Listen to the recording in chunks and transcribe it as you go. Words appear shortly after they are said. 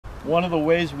one of the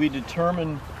ways we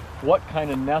determine what kind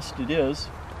of nest it is,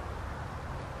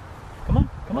 come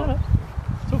on up,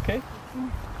 it's okay.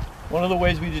 One of the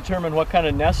ways we determine what kind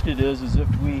of nest it is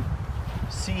if we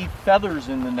see feathers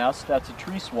in the nest, that's a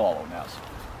tree swallow nest.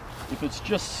 If it's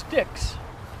just sticks,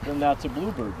 then that's a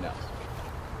bluebird nest.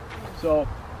 So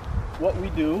what we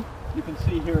do, you can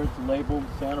see here it's labeled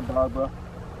Santa Barbara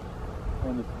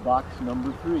and it's box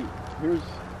number 3. Here's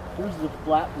the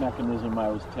flap mechanism I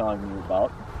was telling you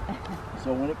about.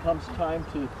 So when it comes time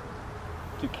to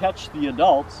catch the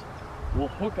adults, we'll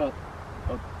hook a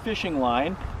fishing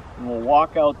line and we'll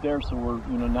walk out there so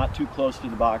we're not too close to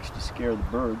the box to scare the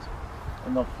birds.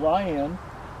 And they'll fly in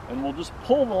and we'll just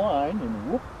pull the line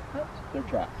and whoop, they're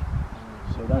trapped.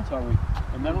 So that's how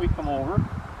and then we come over.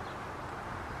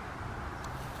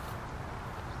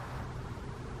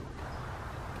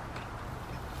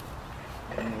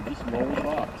 And we'll just lower the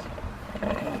box.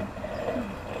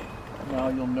 Now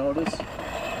you'll notice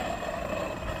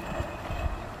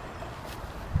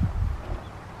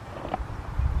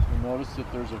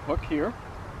that there's a hook here.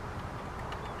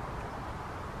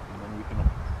 And then we can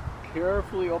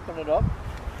carefully open it up.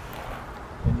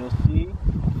 And you'll see,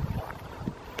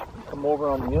 come over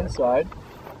on the inside,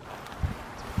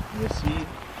 you'll see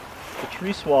the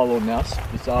tree swallow nest.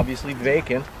 It's obviously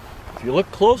vacant. If you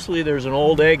look closely, there's an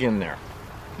old egg in there.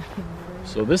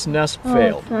 So this nest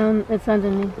failed. It's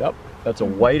underneath. Yep, that's a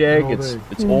white egg. It's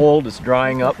old. It's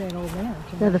drying up.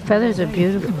 Yeah, the feathers are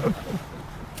beautiful.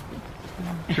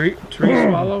 Tree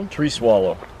swallow? Tree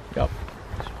swallow. Yep.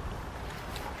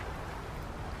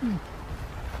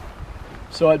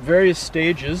 So at various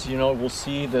stages, we'll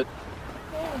see that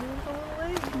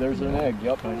there's an egg.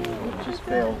 Yep, it just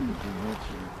failed.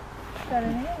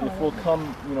 If we'll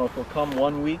come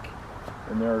 1 week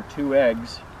and there are 2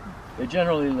 eggs, they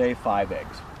generally lay 5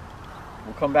 eggs.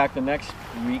 We'll come back the next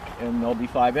week and there'll be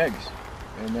 5 eggs.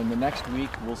 And then the next week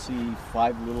we'll see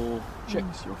 5 little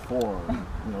chicks, or 4,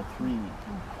 3.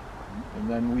 And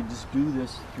then we just do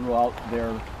this throughout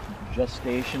their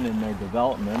gestation and their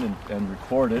development and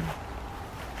record it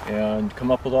and come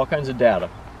up with all kinds of data.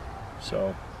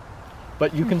 So,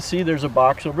 but you can see there's a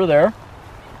box over there,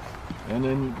 and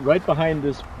then right behind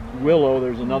this willow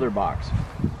there's another box.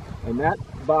 And that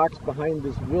box behind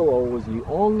this willow was the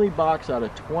only box out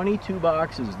of 22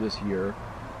 boxes this year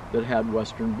that had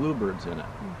western bluebirds in it,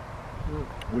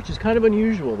 which is kind of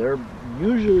unusual. They're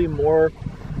usually more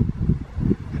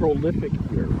prolific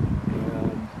here,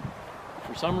 and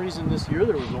for some reason this year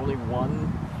there was only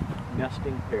 1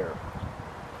 nesting pair.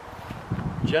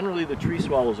 Generally the tree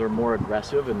swallows are more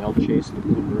aggressive and they'll chase the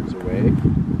bluebirds away,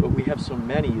 but we have so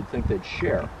many you'd think they'd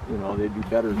share. They'd be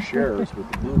better sharers with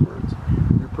the bluebirds.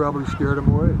 You probably scared them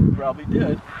away. You probably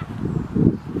did.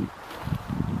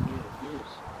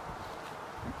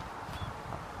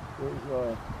 There's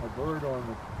a bird on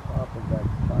the top of that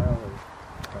pile of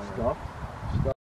Stuff.